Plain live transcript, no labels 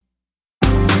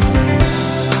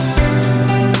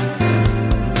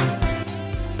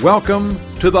Welcome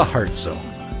to the Heart Zone,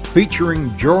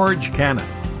 featuring George Cannon.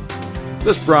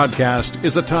 This broadcast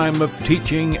is a time of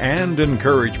teaching and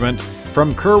encouragement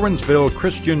from Curwensville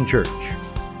Christian Church.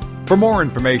 For more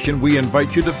information, we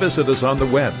invite you to visit us on the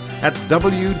web at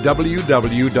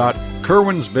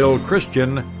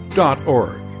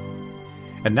www.curwensvillechristian.org.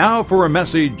 And now for a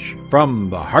message from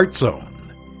the Heart Zone.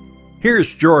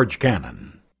 Here's George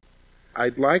Cannon.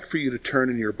 I'd like for you to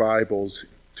turn in your Bibles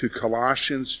to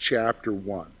Colossians chapter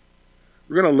 1.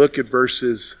 We're going to look at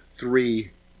verses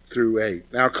 3 through 8.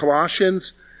 Now,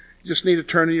 Colossians, you just need to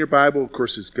turn in your Bible. Of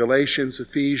course, it's Galatians,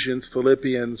 Ephesians,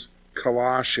 Philippians,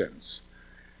 Colossians.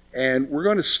 And we're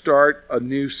going to start a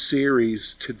new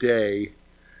series today,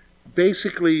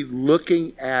 basically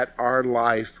looking at our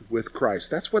life with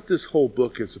Christ. That's what this whole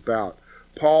book is about.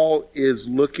 Paul is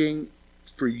looking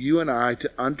for you and I to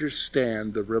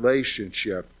understand the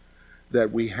relationship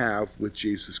that we have with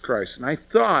Jesus Christ. And I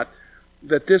thought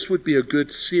that this would be a good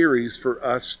series for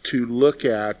us to look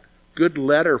at, good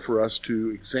letter for us to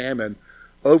examine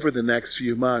over the next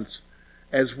few months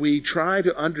as we try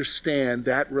to understand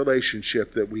that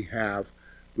relationship that we have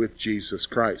with Jesus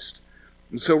Christ.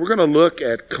 And so we're going to look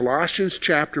at Colossians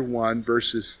chapter 1,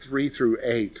 verses 3 through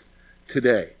 8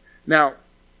 today. Now,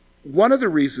 one of the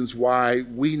reasons why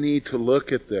we need to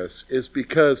look at this is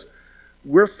because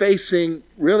we're facing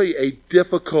really a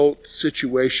difficult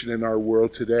situation in our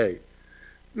world today.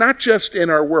 Not just in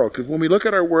our world, because when we look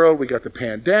at our world, we got the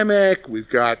pandemic, we've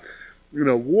got,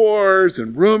 wars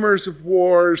and rumors of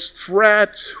wars,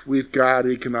 threats, we've got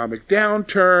economic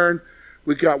downturn,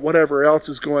 we've got whatever else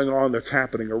is going on that's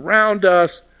happening around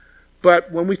us.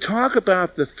 But when we talk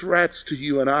about the threats to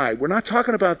you and I, we're not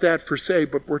talking about that per se,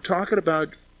 but we're talking about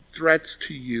threats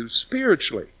to you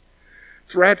spiritually,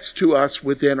 threats to us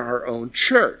within our own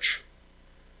church.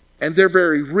 And they're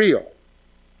very real.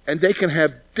 And they can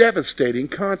have devastating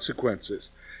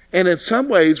consequences. And in some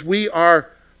ways, we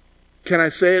are, can I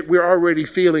say it, we're already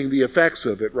feeling the effects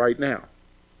of it right now.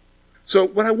 So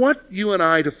what I want you and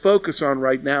I to focus on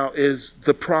right now is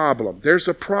the problem. There's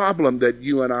a problem that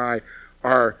you and I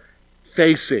are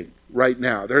facing right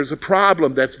now. There's a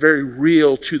problem that's very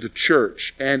real to the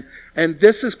church. And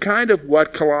this is kind of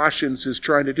what Colossians is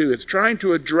trying to do. It's trying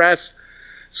to address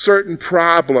certain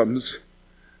problems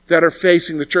that are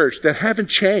facing the church that haven't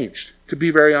changed, to be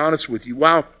very honest with you.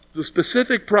 While the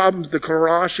specific problems the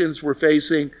Colossians were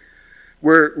facing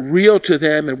were real to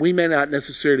them, and we may not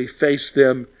necessarily face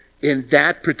them in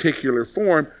that particular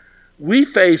form, we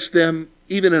face them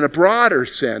even in a broader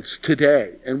sense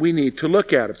today, and we need to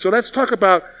look at it. So let's talk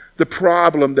about the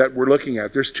problem that we're looking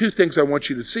at. There's two things I want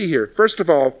you to see here. First of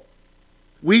all,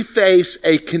 we face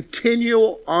a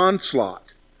continual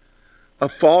onslaught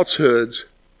of falsehoods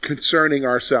concerning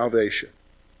our salvation.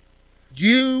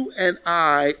 You and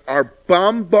I are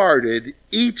bombarded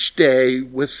each day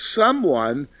with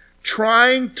someone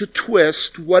trying to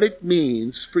twist what it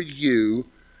means for you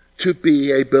to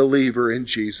be a believer in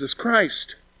Jesus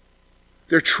Christ.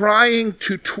 They're trying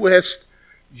to twist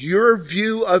your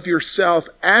view of yourself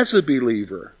as a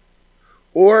believer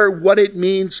or what it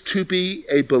means to be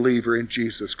a believer in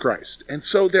Jesus Christ. And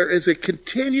so there is a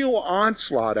continual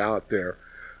onslaught out there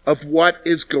of what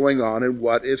is going on and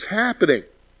what is happening.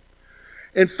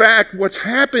 In fact, what's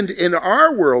happened in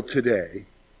our world today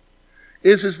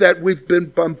is that we've been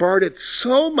bombarded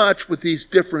so much with these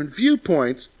different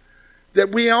viewpoints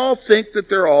that we all think that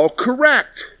they're all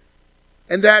correct.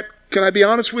 And that, can I be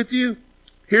honest with you?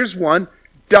 Here's one.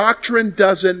 Doctrine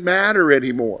doesn't matter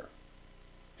anymore.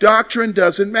 Doctrine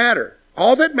doesn't matter.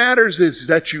 All that matters is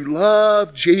that you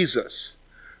love Jesus.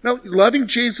 Now, loving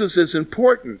Jesus is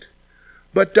important.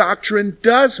 But doctrine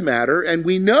does matter, and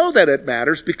we know that it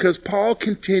matters because Paul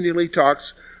continually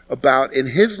talks about in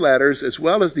his letters, as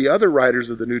well as the other writers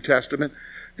of the New Testament,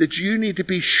 that you need to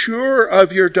be sure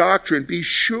of your doctrine, be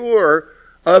sure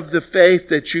of the faith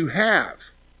that you have.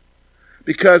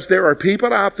 Because there are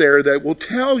people out there that will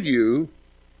tell you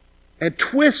and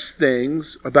twist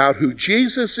things about who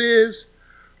Jesus is,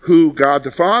 who God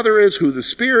the Father is, who the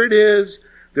Spirit is.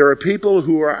 There are people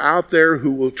who are out there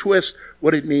who will twist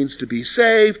what it means to be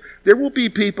saved. There will be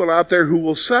people out there who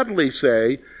will subtly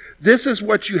say, this is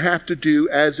what you have to do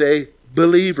as a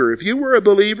believer. If you were a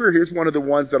believer, here's one of the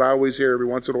ones that I always hear every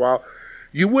once in a while,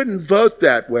 you wouldn't vote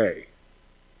that way.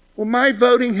 Well, my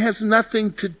voting has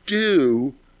nothing to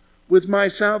do with my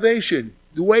salvation.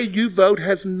 The way you vote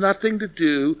has nothing to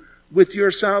do with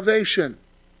your salvation.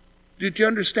 Do you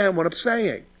understand what I'm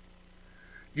saying?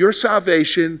 Your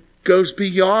salvation goes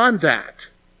beyond that.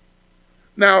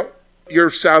 Now,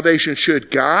 your salvation should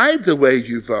guide the way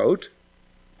you vote,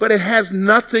 but it has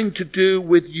nothing to do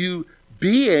with you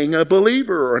being a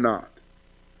believer or not.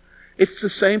 It's the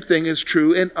same thing is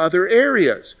true in other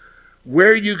areas.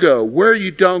 Where you go, where you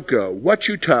don't go, what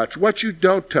you touch, what you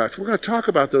don't touch. We're going to talk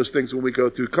about those things when we go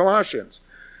through Colossians.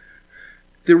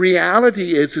 The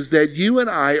reality is that you and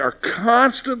I are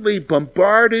constantly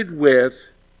bombarded with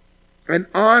an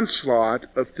onslaught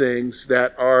of things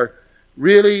that are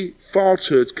really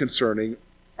falsehoods concerning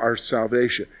our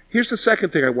salvation. Here's the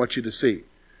second thing I want you to see.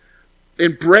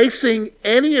 Embracing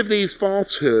any of these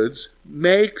falsehoods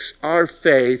makes our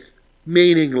faith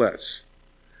meaningless.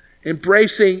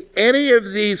 Embracing any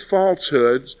of these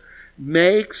falsehoods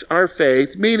makes our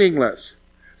faith meaningless.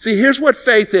 See, here's what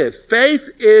faith is. Faith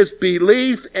is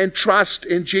belief and trust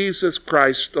in Jesus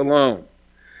Christ alone.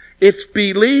 It's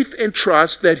belief and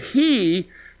trust that He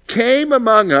came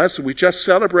among us, we just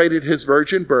celebrated His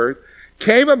virgin birth,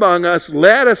 came among us,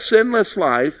 led a sinless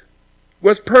life,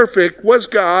 was perfect, was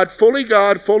God,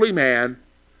 fully man,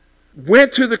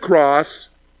 went to the cross,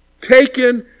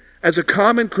 taken as a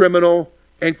common criminal,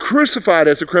 and crucified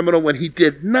as a criminal when He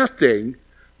did nothing,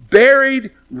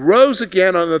 buried, rose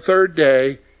again on the third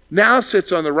day, now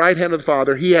sits on the right hand of the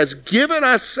Father. He has given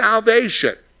us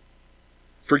salvation,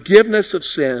 forgiveness of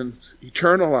sins,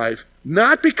 eternal life,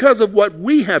 not because of what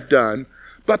we have done,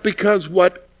 but because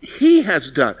what He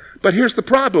has done. But here's the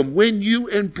problem. When you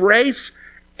embrace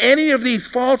any of these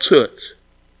falsehoods,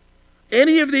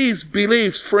 any of these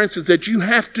beliefs, for instance, that you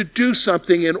have to do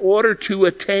something in order to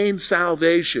attain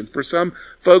salvation. For some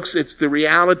folks, it's the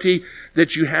reality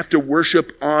that you have to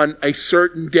worship on a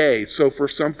certain day. So for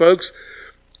some folks,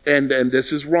 and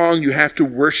this is wrong, you have to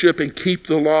worship and keep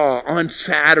the law on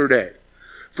Saturday.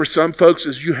 For some folks,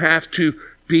 is you have to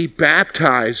be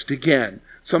baptized again.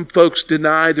 Some folks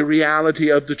deny the reality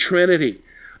of the Trinity.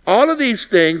 All of these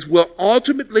things will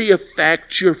ultimately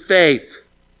affect your faith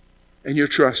and your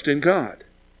trust in God.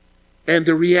 And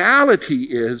the reality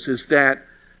is that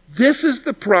this is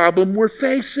the problem we're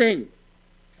facing.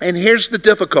 And here's the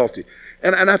difficulty.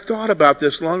 And I've thought about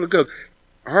this long ago.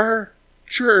 Our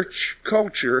church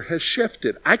culture has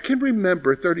shifted. I can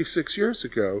remember 36 years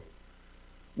ago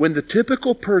when the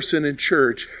typical person in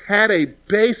church had a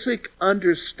basic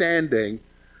understanding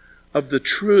of the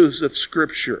truths of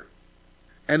Scripture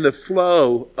and the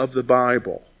flow of the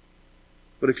Bible.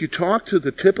 But if you talk to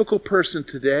the typical person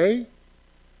today,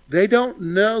 they don't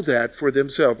know that for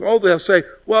themselves. Oh, they'll say,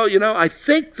 well, I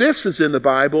think this is in the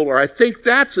Bible, or I think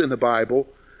that's in the Bible.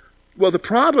 Well, the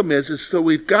problem is so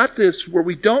we've got this where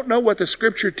we don't know what the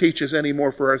Scripture teaches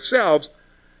anymore for ourselves,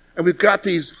 and we've got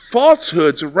these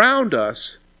falsehoods around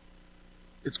us.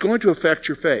 It's going to affect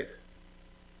your faith.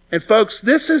 And folks,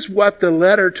 this is what the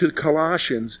letter to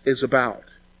Colossians is about.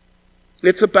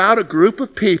 It's about a group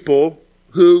of people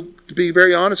who, to be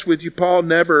very honest with you, Paul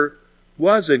never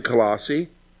was in Colossae.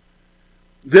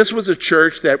 This was a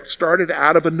church that started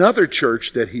out of another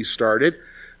church that he started.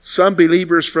 Some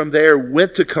believers from there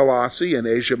went to Colossae in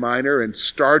Asia Minor and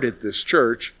started this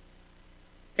church.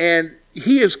 And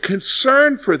he is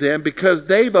concerned for them because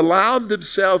they've allowed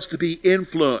themselves to be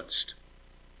influenced.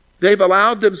 They've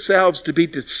allowed themselves to be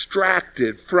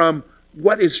distracted from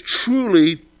what is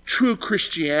truly true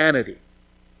Christianity.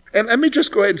 And let me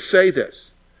just go ahead and say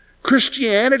this.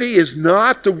 Christianity is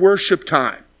not the worship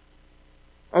time.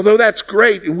 Although that's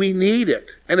great and we need it,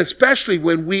 and especially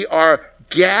when we are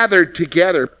gathered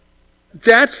together,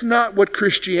 that's not what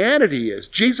Christianity is.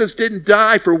 Jesus didn't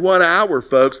die for 1 hour,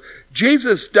 folks.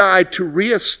 Jesus died to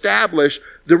reestablish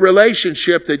the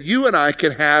relationship that you and I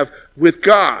can have with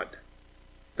God.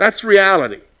 That's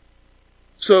reality.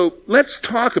 So let's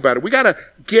talk about it. We got to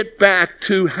get back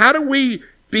to how do we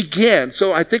begin.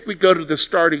 So I think we go to the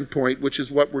starting point, which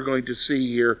is what we're going to see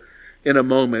here in a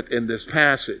moment in this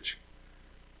passage.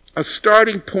 A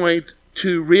starting point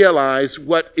to realize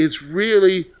what is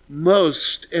really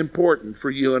most important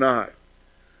for you and I.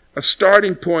 A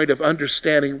starting point of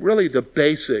understanding really the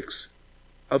basics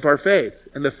of our faith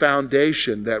and the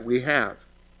foundation that we have.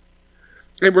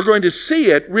 And we're going to see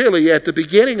it really at the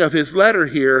beginning of his letter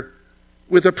here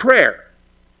with a prayer.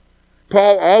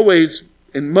 Paul always,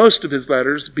 in most of his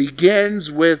letters,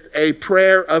 begins with a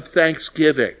prayer of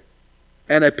thanksgiving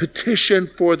and a petition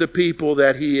for the people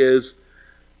that he is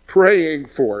praying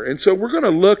for. And so we're going to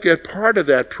look at part of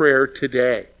that prayer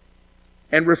today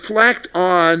and reflect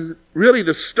on really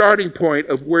the starting point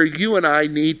of where you and I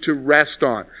need to rest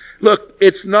on. Look,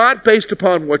 it's not based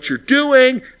upon what you're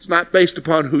doing. It's not based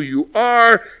upon who you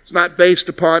are. It's not based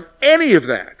upon any of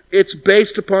that. It's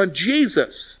based upon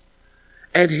Jesus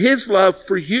and his love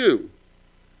for you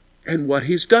and what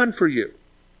he's done for you.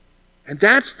 And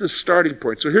that's the starting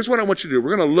point. So here's what I want you to do.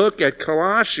 We're going to look at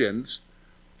Colossians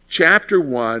chapter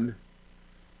 1,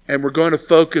 And we're going to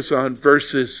focus on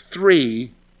verses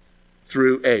 3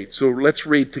 through 8. So let's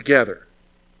read together.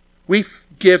 We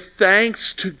give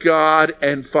thanks to God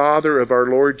and Father of our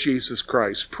Lord Jesus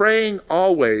Christ, praying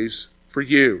always for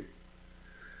you.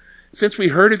 Since we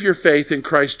heard of your faith in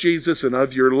Christ Jesus and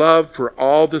of your love for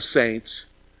all the saints,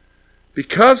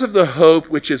 because of the hope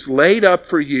which is laid up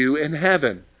for you in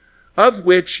heaven, of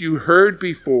which you heard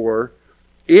before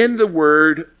in the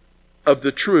word of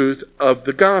the truth of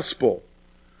the gospel,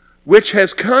 which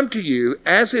has come to you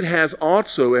as it has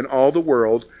also in all the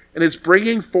world, and is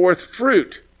bringing forth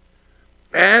fruit,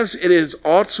 as it is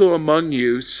also among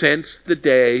you since the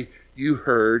day you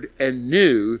heard and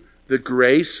knew the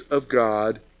grace of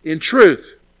God in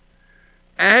truth.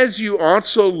 As you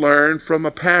also learned from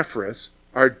Epaphras,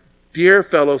 our dear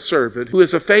fellow servant, who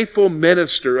is a faithful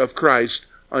minister of Christ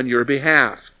on your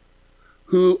behalf,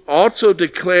 who also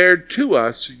declared to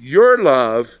us your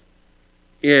love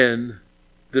in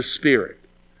the Spirit.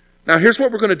 Now here's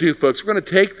what we're going to do, folks. We're going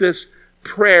to take this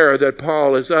prayer that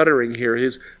Paul is uttering here,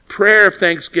 his prayer of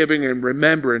thanksgiving and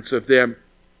remembrance of them,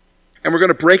 and we're going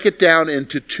to break it down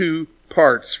into two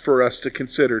parts for us to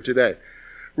consider today.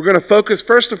 We're going to focus,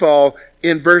 first of all,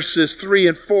 in verses 3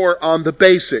 and 4 on the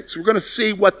basics. We're going to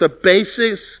see what the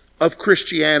basis of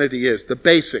Christianity is, the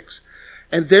basics.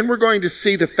 And then we're going to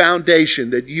see the foundation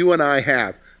that you and I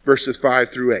have, verses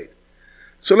 5 through 8.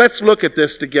 So let's look at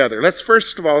this together. Let's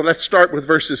start with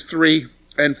verses 3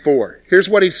 and 4. Here's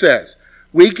what he says.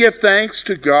 We give thanks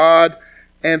to God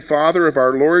and Father of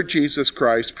our Lord Jesus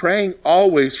Christ, praying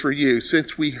always for you,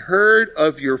 since we heard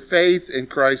of your faith in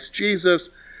Christ Jesus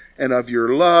and of your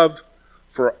love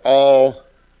for all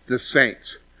the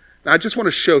saints. Now, I just want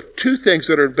to show two things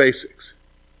that are basics.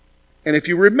 And if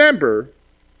you remember,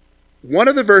 one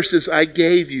of the verses I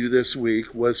gave you this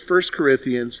week was 1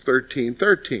 Corinthians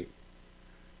 13:13.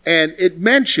 And it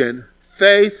mentioned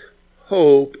faith,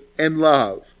 hope, and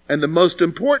love. And the most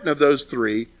important of those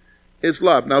three is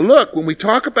love. Now look, when we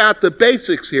talk about the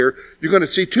basics here, you're going to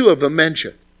see two of them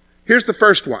mentioned. Here's the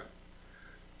first one.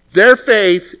 Their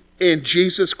faith in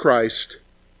Jesus Christ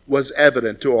was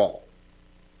evident to all.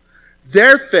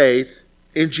 Their faith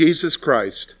in Jesus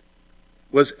Christ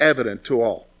was evident to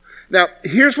all. Now,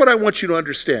 here's what I want you to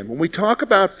understand. When we talk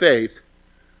about faith,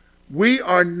 we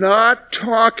are not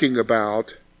talking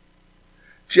about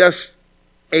just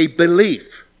a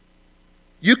belief.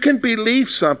 You can believe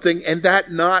something and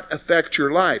that not affect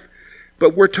your life.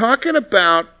 But we're talking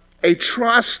about a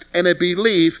trust and a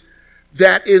belief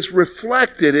that is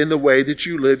reflected in the way that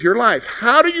you live your life.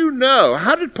 How do you know?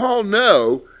 How did Paul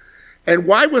know? And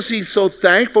why was he so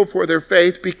thankful for their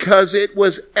faith? Because it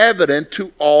was evident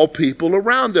to all people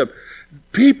around them.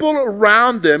 People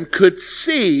around them could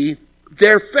see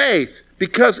their faith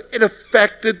because it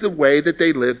affected the way that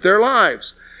they lived their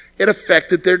lives. It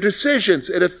affected their decisions.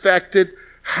 It affected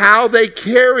how they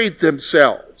carried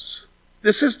themselves.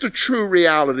 This is the true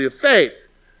reality of faith.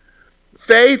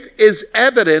 Faith is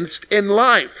evidenced in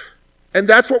life. And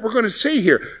that's what we're going to see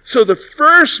here. So the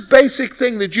first basic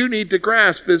thing that you need to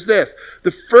grasp is this.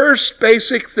 The first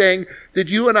basic thing that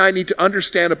you and I need to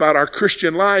understand about our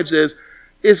Christian lives is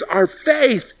our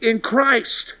faith in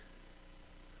Christ.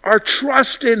 Our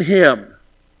trust in Him.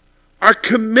 Our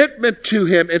commitment to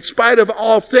Him in spite of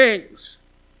all things.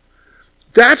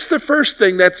 That's the first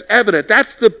thing that's evident.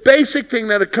 That's the basic thing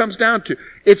that it comes down to.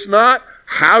 It's not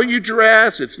how you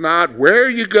dress. It's not where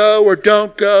you go or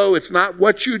don't go. It's not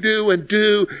what you do and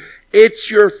do. It's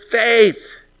your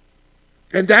faith.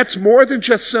 And that's more than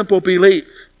just simple belief.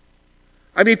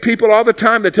 I meet people all the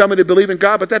time that tell me they believe in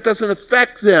God, but that doesn't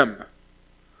affect them.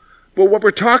 But what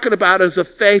we're talking about is a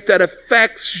faith that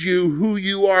affects you, who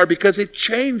you are, because it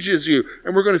changes you.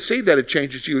 And we're going to see that it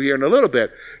changes you here in a little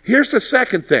bit. Here's the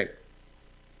second thing.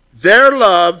 Their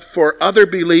love for other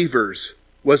believers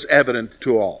was evident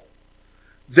to all.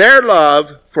 Their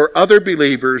love for other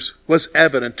believers was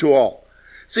evident to all.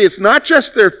 See, it's not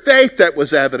just their faith that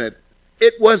was evident.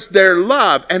 It was their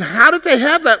love. And how did they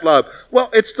have that love? Well,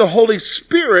 it's the Holy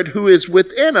Spirit who is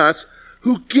within us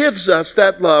who gives us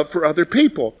that love for other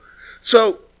people.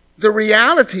 So the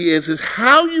reality is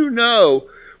how you know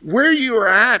where you are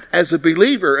at as a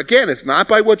believer. Again, it's not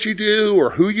by what you do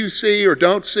or who you see or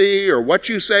don't see or what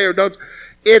you say or don't.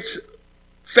 It's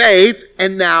faith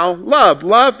and now love.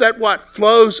 Love that what?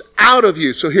 Flows out of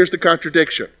you. So here's the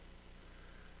contradiction.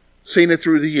 Seen it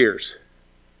through the years.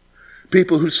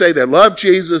 People who say they love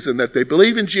Jesus and that they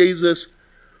believe in Jesus,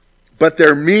 but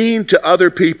they're mean to other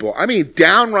people. I mean,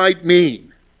 downright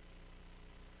mean.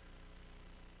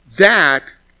 That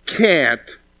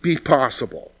can't be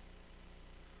possible.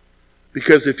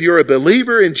 Because if you're a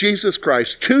believer in Jesus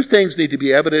Christ, two things need to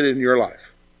be evident in your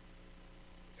life.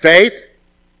 Faith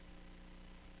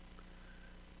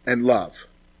and love.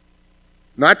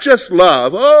 Not just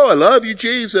love, oh, I love you,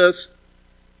 Jesus,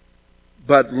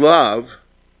 but love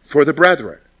for the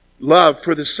brethren, love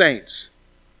for the saints,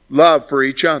 love for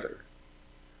each other.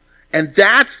 And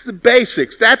that's the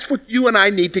basics. That's what you and I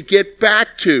need to get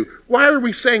back to. Why are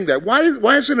we saying that? Why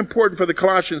is it important for the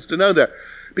Colossians to know that?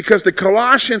 Because the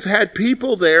Colossians had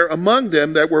people there among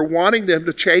them that were wanting them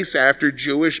to chase after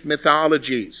Jewish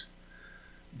mythologies,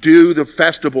 do the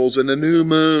festivals and the new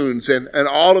moons and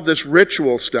all of this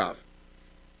ritual stuff.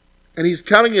 And he's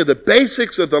telling you the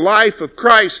basics of the life of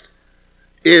Christ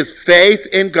is faith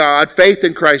in God, faith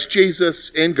in Christ Jesus,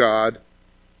 in God,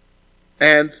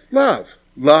 and love.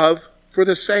 Love for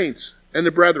the saints and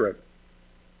the brethren.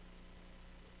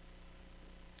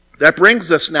 That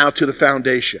brings us now to the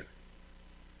foundation.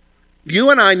 You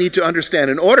and I need to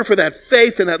understand, in order for that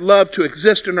faith and that love to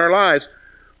exist in our lives,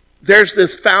 there's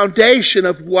this foundation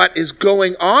of what is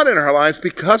going on in our lives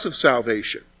because of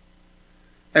salvation.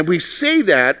 And we see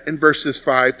that in verses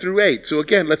 5 through 8. So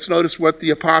again, let's notice what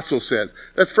the apostle says.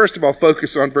 Let's first of all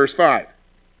focus on verse 5.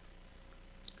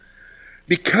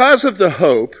 Because of the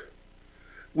hope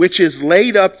which is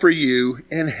laid up for you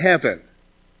in heaven,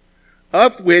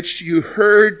 of which you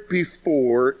heard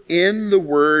before in the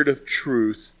word of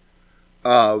truth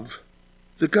of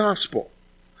the gospel.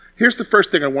 Here's the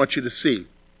first thing I want you to see.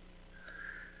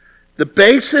 The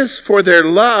basis for their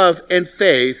love and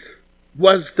faith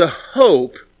was the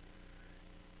hope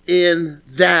in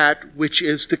that which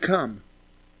is to come.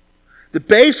 The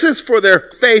basis for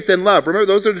their faith and love, remember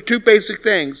those are the two basic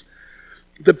things.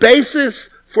 The basis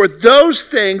for those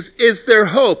things is their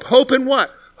hope. Hope in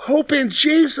what? Hope in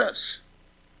Jesus.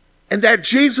 And that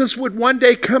Jesus would one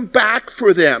day come back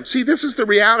for them. See, this is the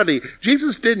reality.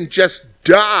 Jesus didn't just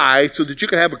die so that you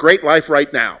could have a great life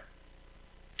right now.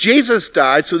 Jesus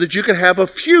died so that you could have a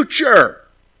future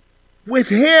with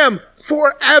him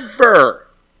forever.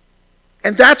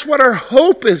 And that's what our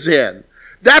hope is in.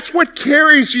 That's what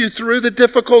carries you through the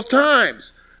difficult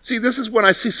times. See, this is when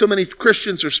I see so many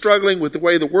Christians are struggling with the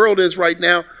way the world is right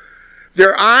now.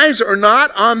 Their eyes are not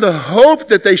on the hope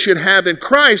that they should have in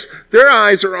Christ. Their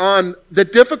eyes are on the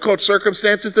difficult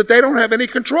circumstances that they don't have any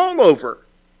control over.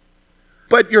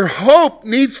 But your hope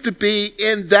needs to be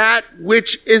in that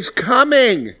which is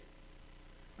coming,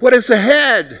 what is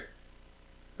ahead.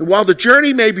 And while the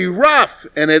journey may be rough,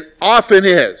 and it often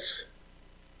is,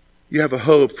 you have a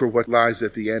hope for what lies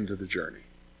at the end of the journey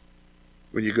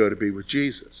when you go to be with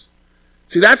Jesus.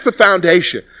 See, that's the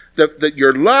foundation. That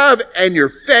your love and your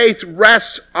faith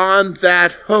rests on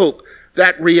that hope,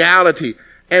 that reality.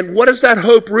 And what is that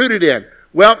hope rooted in?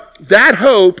 Well, that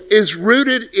hope is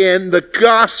rooted in the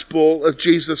gospel of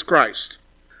Jesus Christ.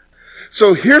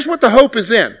 So here's what the hope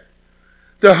is in.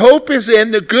 The hope is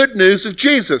in the good news of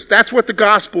Jesus. That's what the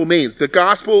gospel means. The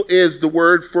gospel is the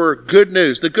word for good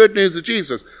news, the good news of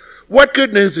Jesus. What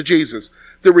good news of Jesus?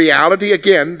 The reality,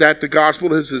 again, that the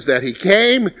gospel is that he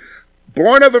came,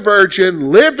 born of a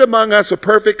virgin, lived among us a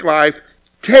perfect life,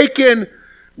 taken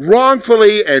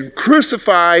wrongfully and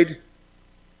crucified,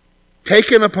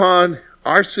 taken upon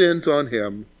our sins on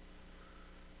him,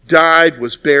 died,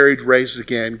 was buried, raised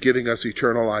again, giving us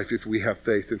eternal life if we have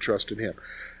faith and trust in him.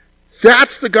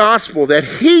 That's the gospel, that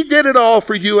he did it all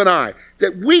for you and I,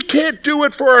 that we can't do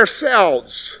it for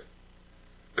ourselves,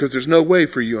 because there's no way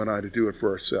for you and I to do it for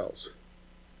ourselves.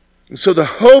 And so the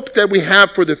hope that we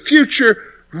have for the future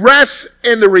rests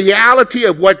in the reality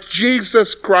of what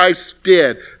Jesus Christ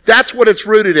did. That's what it's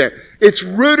rooted in. It's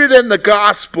rooted in the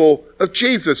gospel of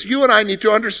Jesus. You and I need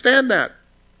to understand that.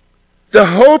 The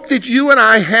hope that you and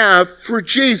I have for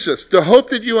Jesus, the hope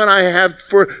that you and I have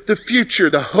for the future,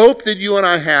 the hope that you and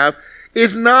I have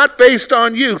is not based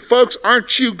on you. Folks,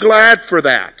 aren't you glad for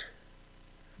that?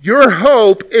 Your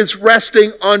hope is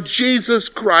resting on Jesus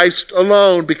Christ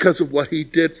alone because of what he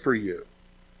did for you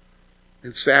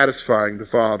in satisfying the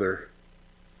Father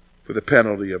for the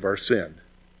penalty of our sin,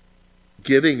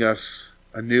 giving us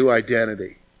a new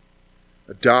identity,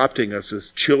 adopting us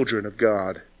as children of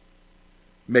God,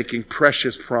 making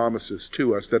precious promises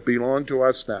to us that belong to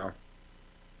us now.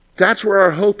 That's where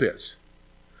our hope is.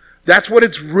 That's what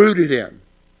it's rooted in.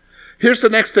 Here's the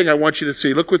next thing I want you to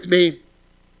see. Look with me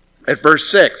at verse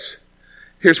 6.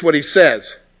 Here's what he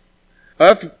says.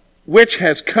 Of which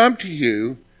has come to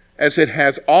you, as it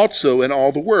has also in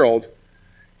all the world,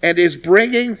 and is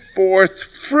bringing forth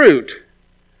fruit,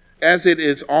 as it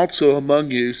is also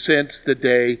among you since the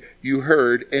day you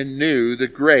heard and knew the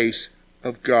grace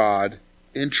of God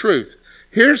in truth.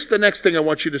 Here's the next thing I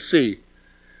want you to see.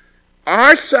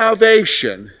 Our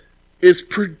salvation is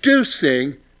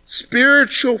producing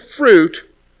spiritual fruit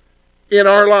in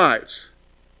our lives.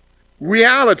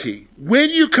 Reality. When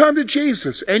you come to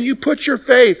Jesus and you put your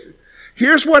faith,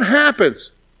 here's what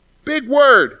happens. Big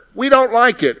word. We don't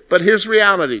like it, but here's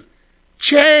reality.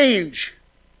 Change.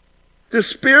 The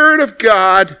Spirit of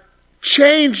God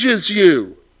changes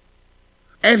you.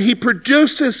 And He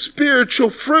produces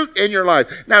spiritual fruit in your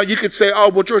life. Now you could say, oh,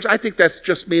 well, George, I think that's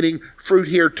just meaning fruit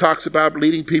here talks about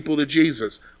leading people to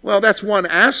Jesus. Well, that's one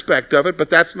aspect of it, but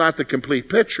that's not the complete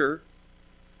picture.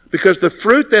 Because the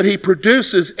fruit that He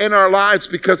produces in our lives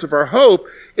because of our hope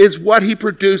is what He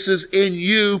produces in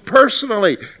you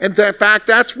personally. And in fact,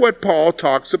 that's what Paul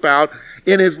talks about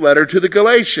in his letter to the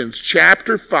Galatians,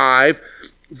 chapter 5,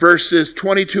 verses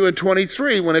 22 and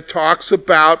 23, when it talks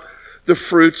about the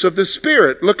fruits of the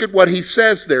Spirit. Look at what he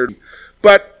says there.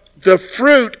 But the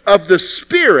fruit of the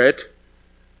Spirit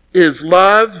is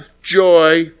love,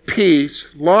 joy,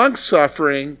 peace,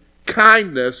 long-suffering,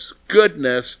 kindness,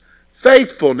 goodness,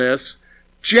 faithfulness,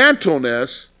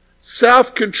 gentleness,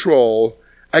 self-control.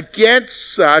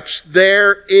 Against such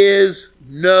there is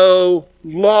no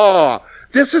law.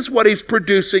 This is what He's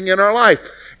producing in our life.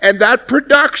 And that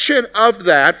production of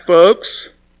that, folks,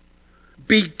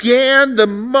 began the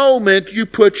moment you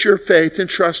put your faith and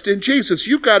trust in Jesus.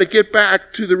 You've got to get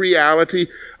back to the reality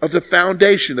of the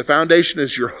foundation. The foundation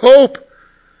is your hope.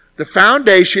 The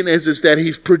foundation is that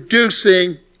He's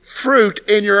producing fruit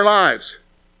in your lives.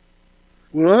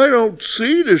 Well, I don't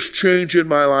see this change in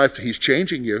my life. He's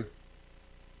changing you.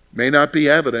 May not be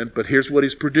evident, but here's what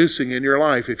He's producing in your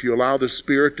life. If you allow the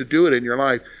Spirit to do it in your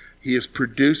life, He is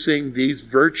producing these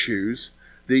virtues,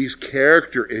 these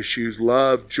character issues,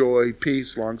 love, joy,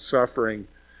 peace, long-suffering,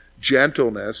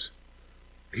 gentleness.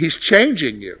 He's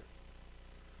changing you.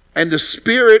 And the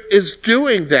Spirit is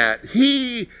doing that.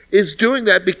 He is doing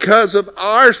that because of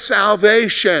our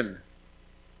salvation.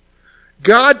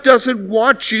 God doesn't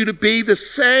want you to be the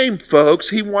same, folks.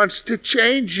 He wants to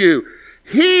change you.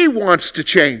 He wants to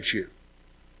change you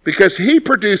because He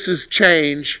produces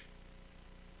change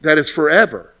that is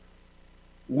forever.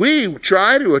 We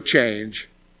try to change,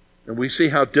 and we see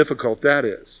how difficult that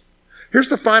is. Here's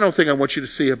the final thing I want you to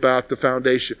see about the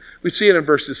foundation. We see it in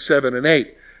verses 7 and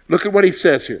 8. Look at what he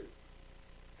says here.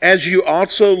 As you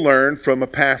also learned from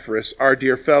Epaphras, our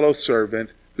dear fellow servant,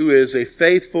 who is a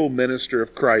faithful minister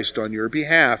of Christ on your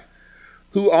behalf,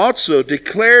 who also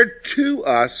declared to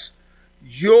us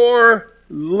your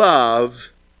love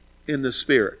in the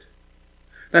Spirit.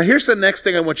 Now here's the next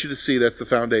thing I want you to see that's the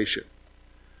foundation.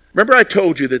 Remember I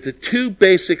told you that the two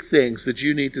basic things that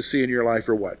you need to see in your life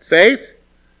are what? Faith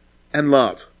and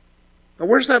love. Now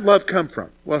where does that love come from?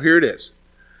 Well, here it is.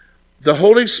 The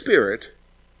Holy Spirit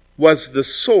was the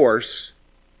source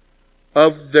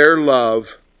of their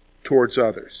love towards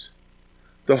others.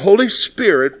 The Holy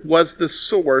Spirit was the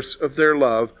source of their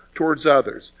love towards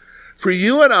others. For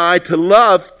you and I to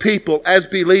love people as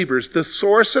believers, the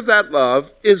source of that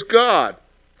love is God.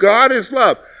 God is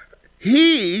love.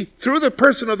 He, through the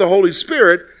person of the Holy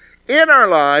Spirit, in our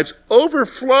lives,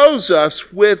 overflows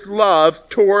us with love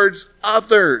towards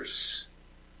others.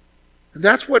 And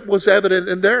that's what was evident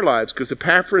in their lives, because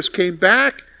Epaphras came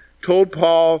back, told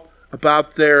Paul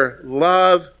about their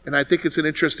love, and I think it's an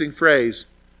interesting phrase,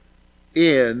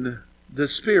 in the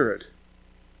Spirit.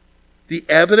 The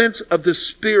evidence of the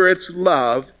Spirit's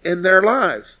love in their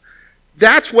lives.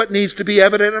 That's what needs to be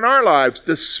evident in our lives.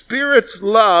 The Spirit's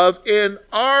love in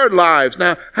our lives.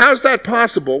 Now, how's that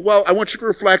possible? Well, I want you to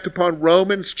reflect upon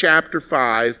Romans chapter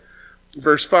 5,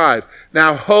 verse 5.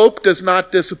 Now, hope does not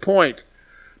disappoint,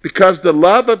 because the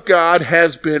love of God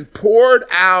has been poured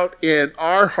out in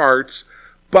our hearts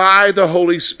by the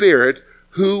Holy Spirit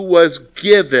who was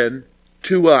given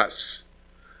to us.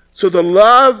 So the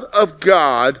love of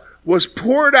God was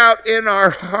poured out in our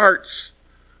hearts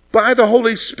by the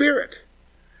Holy Spirit.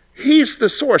 He's the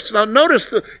source. Now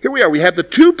notice, here we are. We have the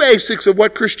two basics of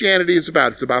what Christianity is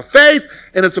about. It's about faith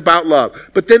and it's about love.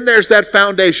 But then there's that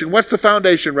foundation. What's the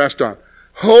foundation rest on?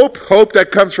 Hope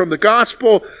that comes from the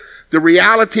gospel. The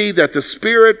reality that the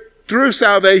Spirit, through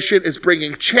salvation, is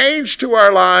bringing change to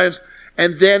our lives.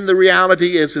 And then the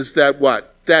reality is that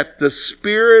what? That the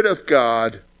Spirit of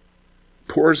God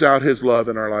pours out His love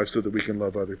in our lives so that we can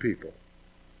love other people.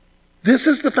 This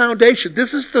is the foundation.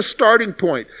 This is the starting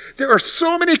point. There are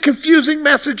so many confusing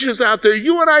messages out there.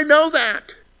 You and I know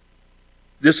that.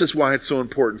 This is why it's so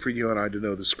important for you and I to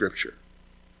know the Scripture.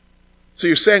 So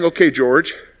you're saying, okay,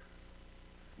 George,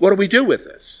 what do we do with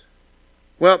this?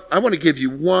 Well, I want to give you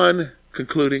one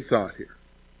concluding thought here.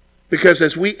 Because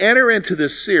as we enter into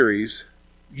this series,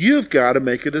 you've got to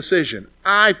make a decision.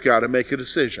 I've got to make a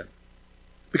decision.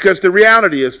 Because the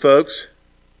reality is, folks,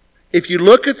 if you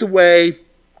look at the way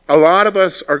A lot of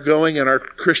us are going in our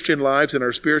Christian lives, in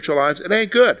our spiritual lives, it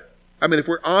ain't good. I mean, if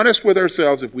we're honest with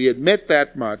ourselves, if we admit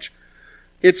that much,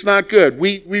 it's not good.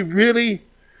 We really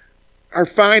are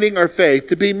finding our faith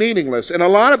to be meaningless. And a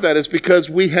lot of that is because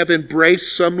we have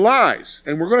embraced some lies.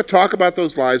 And we're going to talk about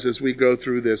those lies as we go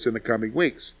through this in the coming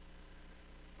weeks.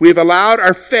 We have allowed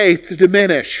our faith to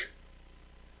diminish.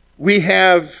 We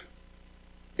have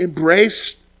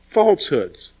embraced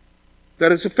falsehoods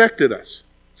that has affected us.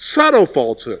 Subtle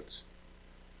falsehoods.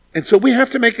 And so we have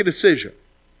to make a decision.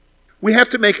 We have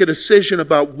to make a decision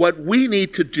about what we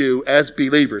need to do as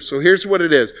believers. So here's what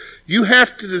it is. You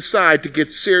have to decide to get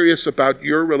serious about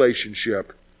your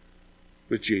relationship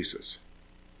with Jesus.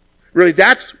 Really,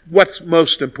 that's what's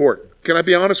most important. Can I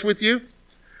be honest with you?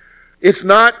 It's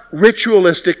not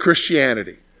ritualistic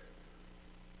Christianity.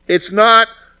 It's not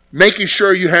making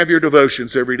sure you have your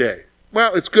devotions every day.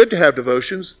 Well, it's good to have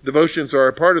devotions. Devotions are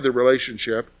a part of the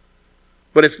relationship.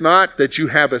 But it's not that you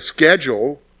have a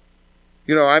schedule.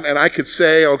 You know, and I could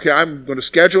say, okay, I'm going to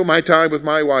schedule my time with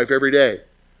my wife every day.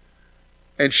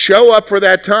 And show up for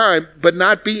that time, but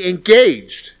not be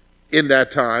engaged in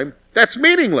that time. That's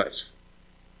meaningless.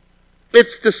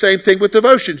 It's the same thing with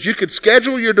devotions. You could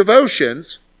schedule your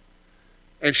devotions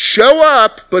and show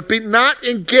up, but be not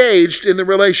engaged in the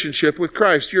relationship with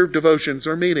Christ. Your devotions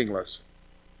are meaningless.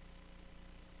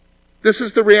 This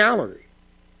is the reality.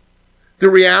 The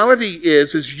reality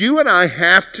is you and I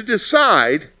have to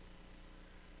decide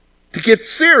to get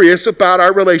serious about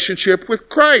our relationship with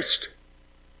Christ.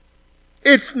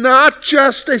 It's not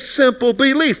just a simple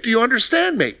belief. Do you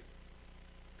understand me?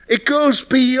 It goes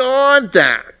beyond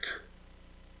that.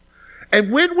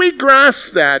 And when we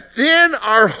grasp that, then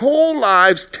our whole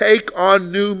lives take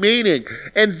on new meaning.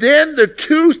 And then the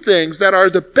two things that are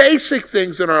the basic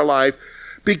things in our life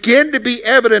begin to be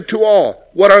evident to all.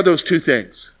 What are those two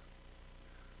things?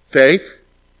 Faith.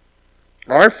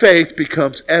 Our faith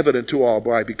becomes evident to all.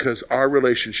 Why? Because our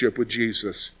relationship with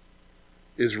Jesus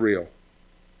is real.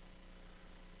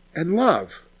 And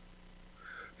love.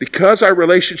 Because our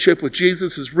relationship with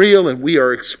Jesus is real and we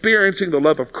are experiencing the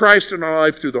love of Christ in our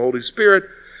life through the Holy Spirit,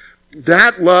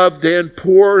 that love then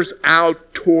pours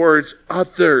out towards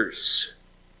others.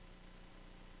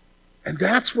 And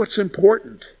that's what's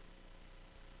important.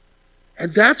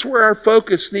 And that's where our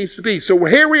focus needs to be. So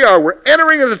here we are. We're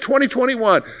entering into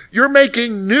 2021. You're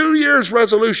making New Year's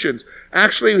resolutions.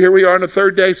 Actually, here we are on the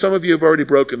third day. Some of you have already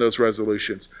broken those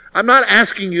resolutions. I'm not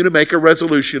asking you to make a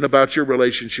resolution about your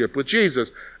relationship with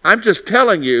Jesus. I'm just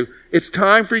telling you it's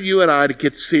time for you and I to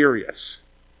get serious.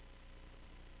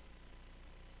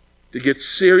 To get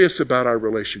serious about our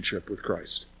relationship with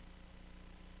Christ.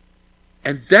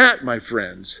 And that, my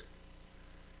friends,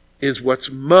 is what's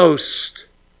most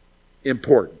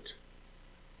important.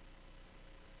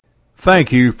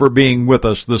 Thank you for being with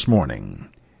us this morning.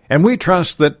 And we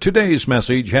trust that today's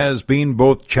message has been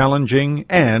both challenging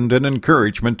and an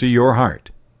encouragement to your heart.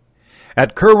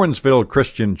 At Curwensville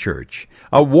Christian Church,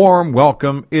 a warm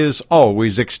welcome is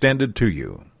always extended to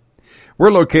you.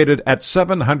 We're located at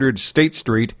 700 State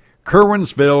Street,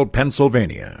 Curwensville,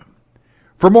 Pennsylvania.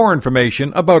 For more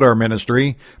information about our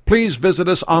ministry, please visit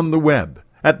us on the web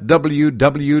at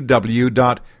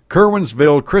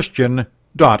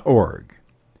www.curwensvillechristian.org.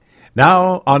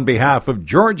 Now, on behalf of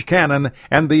George Cannon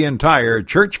and the entire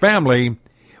church family,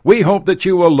 we hope that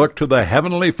you will look to the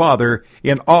Heavenly Father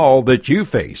in all that you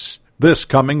face this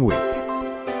coming week.